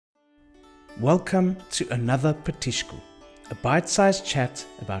Welcome to another Petishku, a bite-sized chat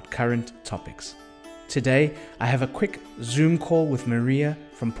about current topics. Today, I have a quick Zoom call with Maria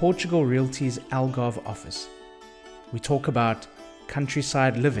from Portugal Realty's Algarve office. We talk about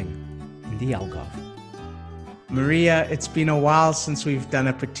countryside living in the Algarve. Maria, it's been a while since we've done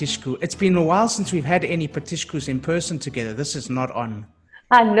a Petishku. It's been a while since we've had any Petishkus in person together. This is not on.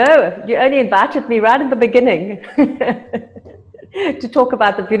 I know, you only invited me right at the beginning to talk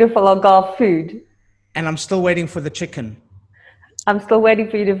about the beautiful Algarve food. And I'm still waiting for the chicken. I'm still waiting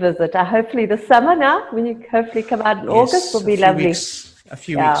for you to visit. Hopefully this summer now, when you hopefully come out in August, will be lovely. A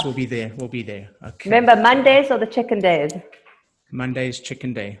few weeks we'll be there. Okay. Remember, Mondays are the chicken days. Monday's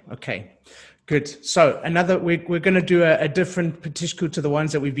chicken day. Okay, good. So we're going to do a different Petishku to the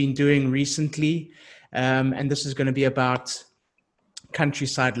ones that we've been doing recently. And this is going to be about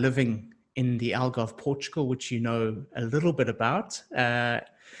countryside living in the Algarve, Portugal, which you know a little bit about.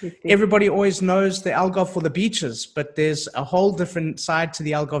 Everybody always knows the Algarve for the beaches, but there's a whole different side to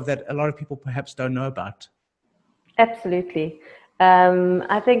the Algarve that a lot of people perhaps don't know about. Absolutely.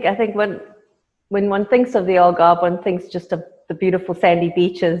 I think when one thinks of the Algarve, one thinks just of the beautiful sandy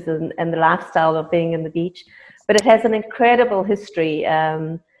beaches and the lifestyle of being in the beach, but it has an incredible history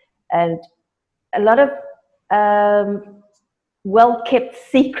and a lot of well-kept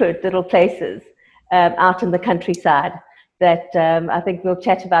secret little places out in the countryside that I think we'll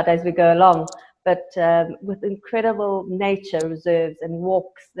chat about as we go along, but with incredible nature reserves and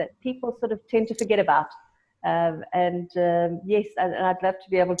walks that people sort of tend to forget about. Yes, I'd love to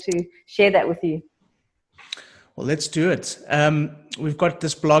be able to share that with you. Well, let's do it. We've got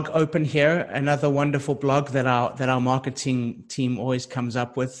this blog open here, another wonderful blog that our marketing team always comes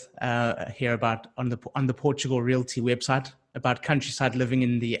up with here about on the Portugal Realty website about countryside living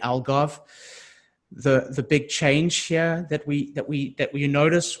in the Algarve. The big change here that we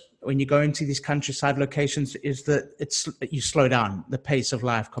notice when you go into these countryside locations is that you slow down. The pace of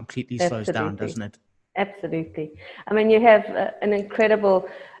life completely slows down, doesn't it? Absolutely. I mean, you have an incredible.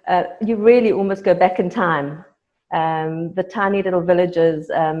 You really almost go back in time. The tiny little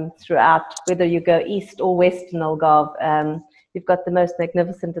villages throughout, whether you go east or west in Algarve, you've got the most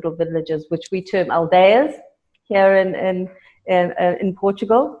magnificent little villages, which we term aldeias here in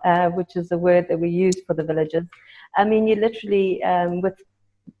Portugal, which is the word that we use for the villages. I mean, you literally, with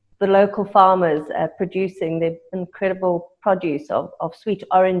the local farmers producing the incredible produce of sweet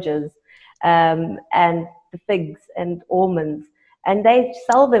oranges and the figs and almonds, and they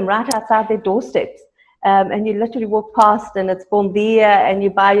sell them right outside their doorsteps. And you literally walk past and it's bom dia, and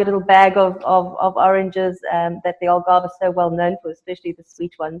you buy your little bag of oranges that the Algarve is so well known for, especially the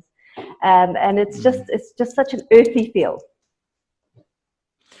sweet ones. And it's just such an earthy feel.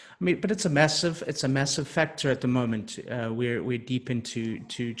 I mean, but it's a massive factor at the moment. We're deep into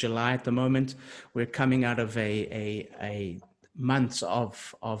July at the moment. We're coming out of a months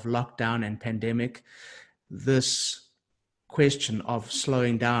of lockdown and pandemic. This question of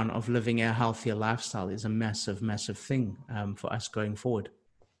slowing down, of living a healthier lifestyle is a massive thing for us going forward.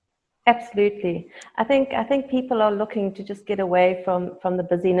 Absolutely. I think people are looking to just get away from the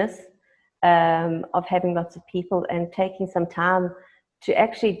busyness of having lots of people and taking some time to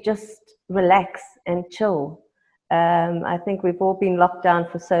actually just relax and chill. I think we've all been locked down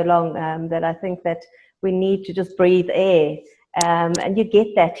for so long that I think that we need to just breathe air. And you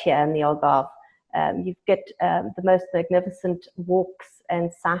get that here in the Algarve. You get the most magnificent walks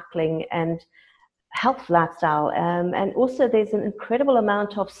and cycling and health lifestyle. And also there's an incredible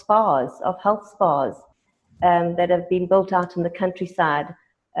amount of spas, of health spas that have been built out in the countryside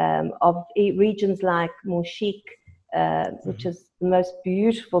of regions like Monchique, which is the most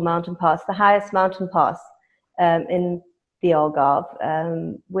beautiful mountain pass, the highest mountain pass in the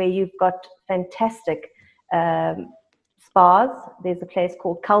Algarve, where you've got fantastic spas. There's a place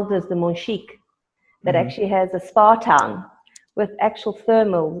called Caldas de Monchique that actually has a spa town with actual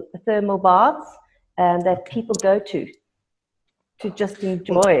thermal baths that people go to just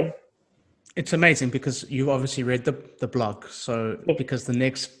enjoy. It's amazing because you've obviously read the blog. So yes. Because the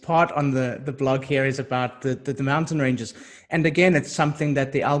next part on the blog here is about the mountain ranges. And again, it's something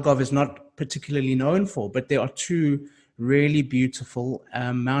that the Algarve is not particularly known for, but there are two really beautiful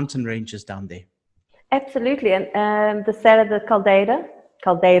mountain ranges down there. Absolutely. And the Serra da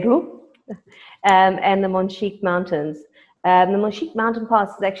Caldeiro, and the Monchique Mountains. The Monchique Mountain Pass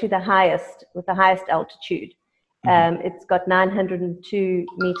is actually the highest, with the highest altitude. It's got 902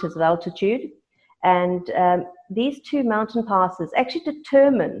 meters of altitude. And these two mountain passes actually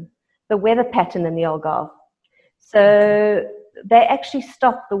determine the weather pattern in the Algarve. So they actually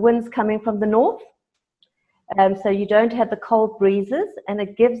stop the winds coming from the north So you don't have the cold breezes, and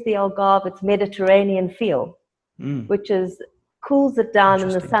it gives the Algarve its Mediterranean feel, which cools it down in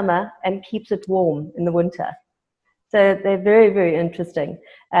the summer and keeps it warm in the winter. So they're very, very interesting.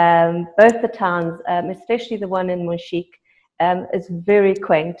 Both the towns, especially the one in Monchique, is very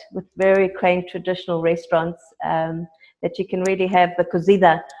quaint, with very quaint traditional restaurants that you can really have the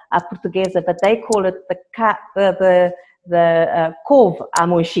cozida à portuguesa, but they call it the couve à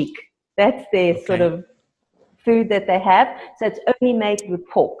Monchique. That's their sort of food that they have. So it's only made with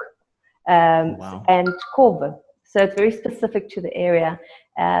pork and couve. So it's very specific to the area.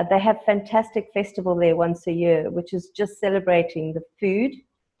 They have fantastic festival there once a year, which is just celebrating the food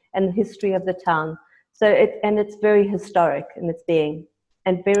and the history of the town. So it's very historic in its being,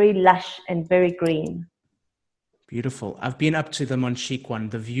 and very lush and very green. Beautiful. I've been up to the Monchique one.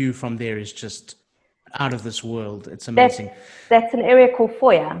 The view from there is just out of this world. It's amazing. That's an area called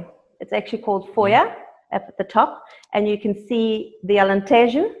Foia. It's actually called Foia up at the top, and you can see the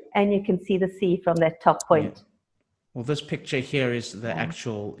Alentejo, and you can see the sea from that top point. Yeah. Well, this picture here is the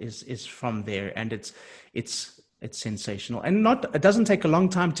actual is from there, and it's sensational. And it doesn't take a long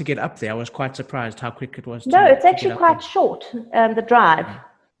time to get up there. I was quite surprised how quick it was. No, it's actually quite short. The drive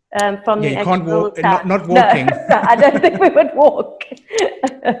from the you can't walk. Not walking. No, I don't think we would walk.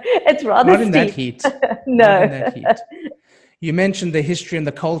 It's rather not in steep. that heat. No. Not in that heat. You mentioned the history and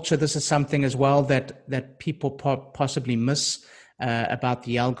the culture. This is something as well that people possibly miss about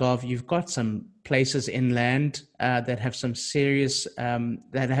the Algarve. You've got some places inland that have some serious,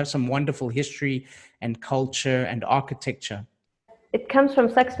 that have some wonderful history and culture and architecture. It comes from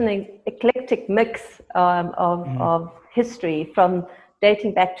such an eclectic mix of history, from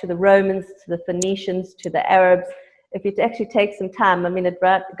dating back to the Romans, to the Phoenicians, to the Arabs. If you actually take some time, I mean, it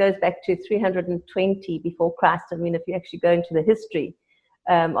goes back to 320 before Christ. I mean, if you actually go into the history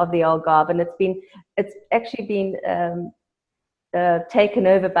of the Algarve, and it's actually been taken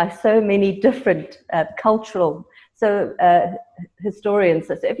over by so many different cultural historians.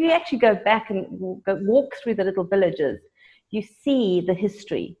 So if you actually go back and walk through the little villages, you see the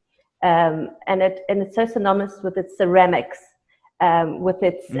history, and it's so synonymous with its ceramics, with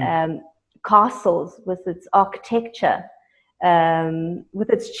its castles, with its architecture, with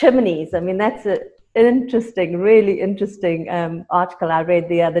its chimneys. I mean, that's an interesting, really interesting article I read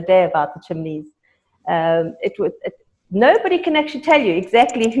the other day about the chimneys. Nobody can actually tell you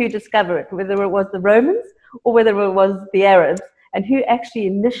exactly who discovered it, whether it was the Romans or whether it was the Arabs, and who actually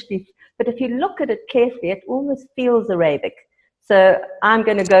initially. But if you look at it carefully, it almost feels Arabic. So I'm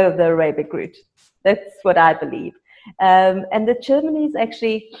going to go the Arabic route. That's what I believe. And the chimneys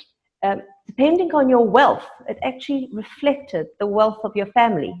actually, depending on your wealth, it actually reflected the wealth of your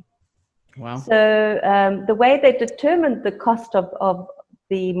family. Wow. So the way they determined the cost of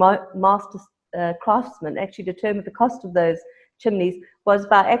the master craftsmen actually determined the cost of those chimneys was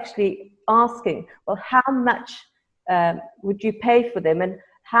by actually asking, well, how much would you pay for them, and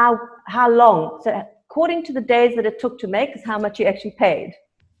how long? So according to the days that it took to make is how much you actually paid.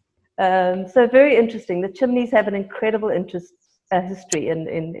 So very interesting. The chimneys have an incredible history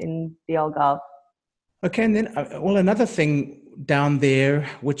in the Algarve. Okay, and then another thing down there,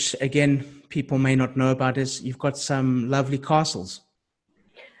 which again people may not know about, is you've got some lovely castles.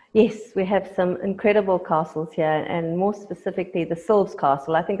 Yes, we have some incredible castles here, and more specifically the Silves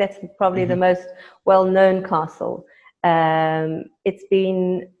Castle. I think that's probably the most well-known castle. It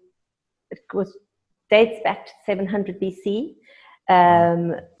dates back to 700 BC,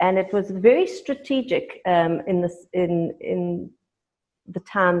 and it was very strategic in the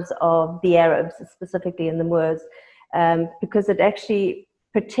times of the Arabs, specifically in the Moors, because it actually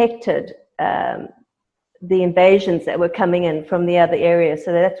protected the invasions that were coming in from the other areas.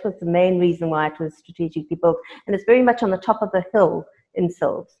 So that was the main reason why it was strategically built. And it's very much on the top of the hill in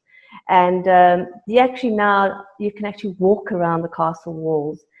Silves. And you can actually walk around the castle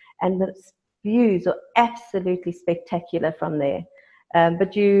walls, and the views are absolutely spectacular from there. And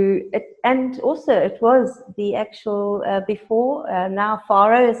also it was the actual, before, now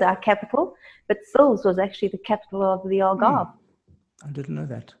Faro is our capital, but Silves was actually the capital of the Algarve. I didn't know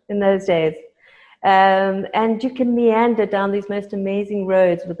that. In those days. And you can meander down these most amazing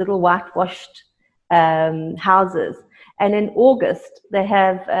roads with little whitewashed houses. And in August, they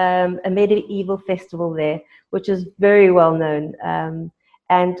have a medieval festival there, which is very well known.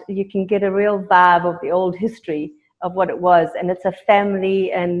 And you can get a real vibe of the old history of what it was. And it's a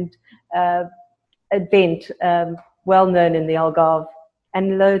family and event well known in the Algarve.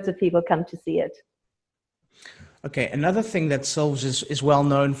 And loads of people come to see it. Okay, another thing that Silves is well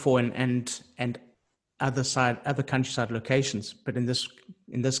known for, and other countryside locations, but in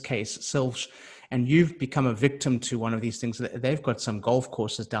this case, Silves and you've become a victim to one of these things. They've got some golf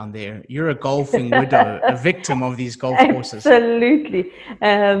courses down there. You're a golfing widow, a victim of these golf courses. Absolutely.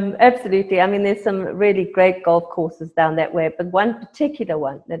 Absolutely. I mean, there's some really great golf courses down that way, but one particular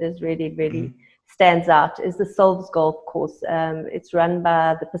one that is really stands out is the Silves Golf Course. It's run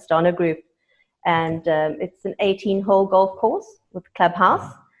by the Pestana Group, and it's an 18-hole golf course with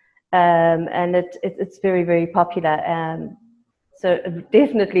clubhouse, and it's very, very popular. So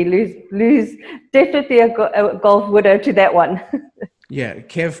definitely definitely a golf widow to that one. Yeah,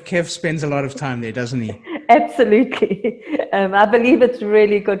 Kev spends a lot of time there, doesn't he? Absolutely. I believe it's a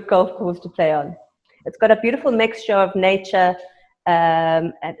really good golf course to play on. It's got a beautiful mixture of nature,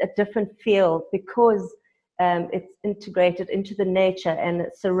 a different feel, because it's integrated into the nature, and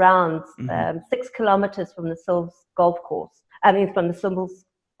it surrounds 6 kilometers from the Silves golf course. I mean, from the Silves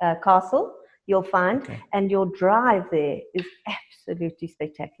castle, you'll find, and your drive there is absolutely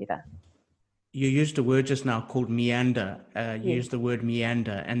spectacular. You used a word just now called meander. You used the word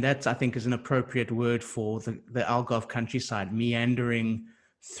meander, and that, I think, is an appropriate word for the Algarve countryside, meandering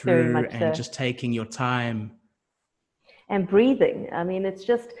through and just taking your time. And breathing. I mean, it's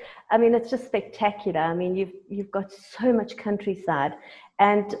just spectacular. I mean, you've got so much countryside,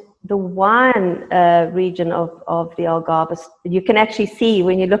 and the wine region of the Algarve, you can actually see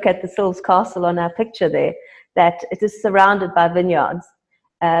when you look at the Silves Castle on our picture there, that it is surrounded by vineyards.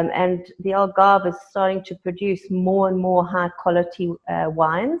 And the Algarve is starting to produce more and more high quality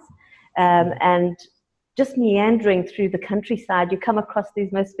wines. And just meandering through the countryside, you come across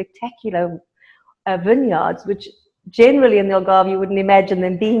these most spectacular vineyards, which generally in the Algarve you wouldn't imagine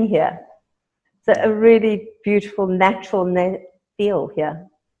them being here. So a really beautiful natural feel here.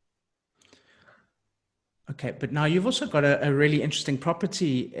 Okay, but now you've also got a really interesting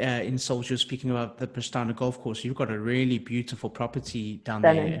property in Silves. You're speaking about the Pestana Golf Course. You've got a really beautiful property down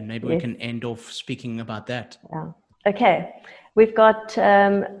there, and maybe we can end off speaking about that. Yeah. Okay, we've got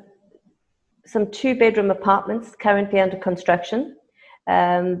some 2-bedroom apartments currently under construction.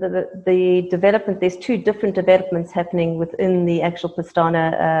 The development, there's 2 different developments happening within the actual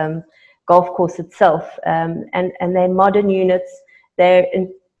Pestana golf course itself, and they're modern units. They're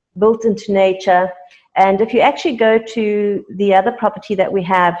built into nature. And if you actually go to the other property that we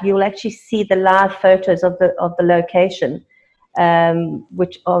have, you'll actually see the live photos of the location,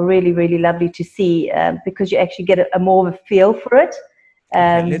 which are really, really lovely to see, because you actually get a more of a feel for it.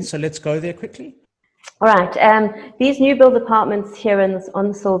 So let's go there quickly. All right. These new build apartments here on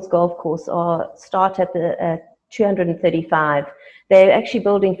the Silves Golf Course start at the 235. They're actually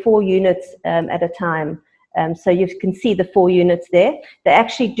building 4 units at a time. So you can see the 4 units there. They're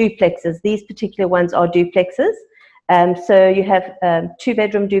actually duplexes. These particular ones are duplexes. So you have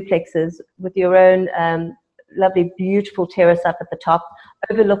 2-bedroom duplexes with your own lovely, beautiful terrace up at the top,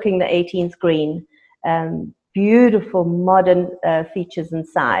 overlooking the 18th green. Beautiful modern features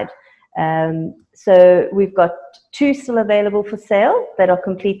inside. So we've got 2 still available for sale that are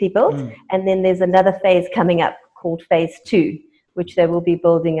completely built. And then there's another phase coming up called phase 2, which they will be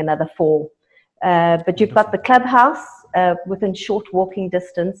building another 4. But you've got the clubhouse within short walking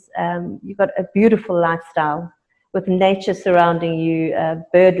distance. You've got a beautiful lifestyle with nature surrounding you,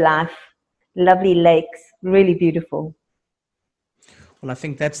 bird life, lovely lakes, really beautiful. Well, I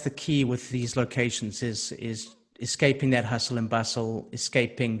think that's the key with these locations is escaping that hustle and bustle,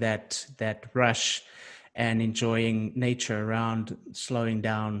 escaping that rush, and enjoying nature around, slowing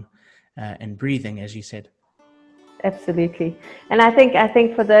down and breathing, as you said. Absolutely. And I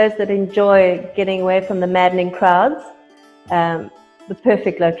think for those that enjoy getting away from the maddening crowds, the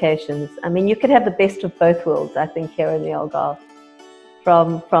perfect locations. I mean, you could have the best of both worlds, I think, here in the Algarve.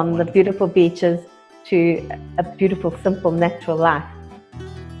 From the beautiful beaches to a beautiful, simple, natural life.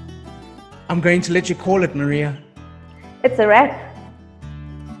 I'm going to let you call it, Maria. It's a wrap.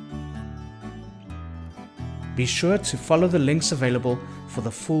 Be sure to follow the links available for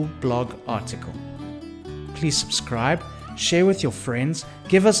the full blog article. Please subscribe, share with your friends,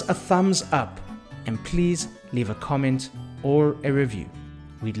 give us a thumbs up, and please leave a comment or a review.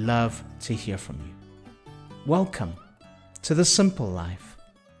 We'd love to hear from you. Welcome to the Simple Life.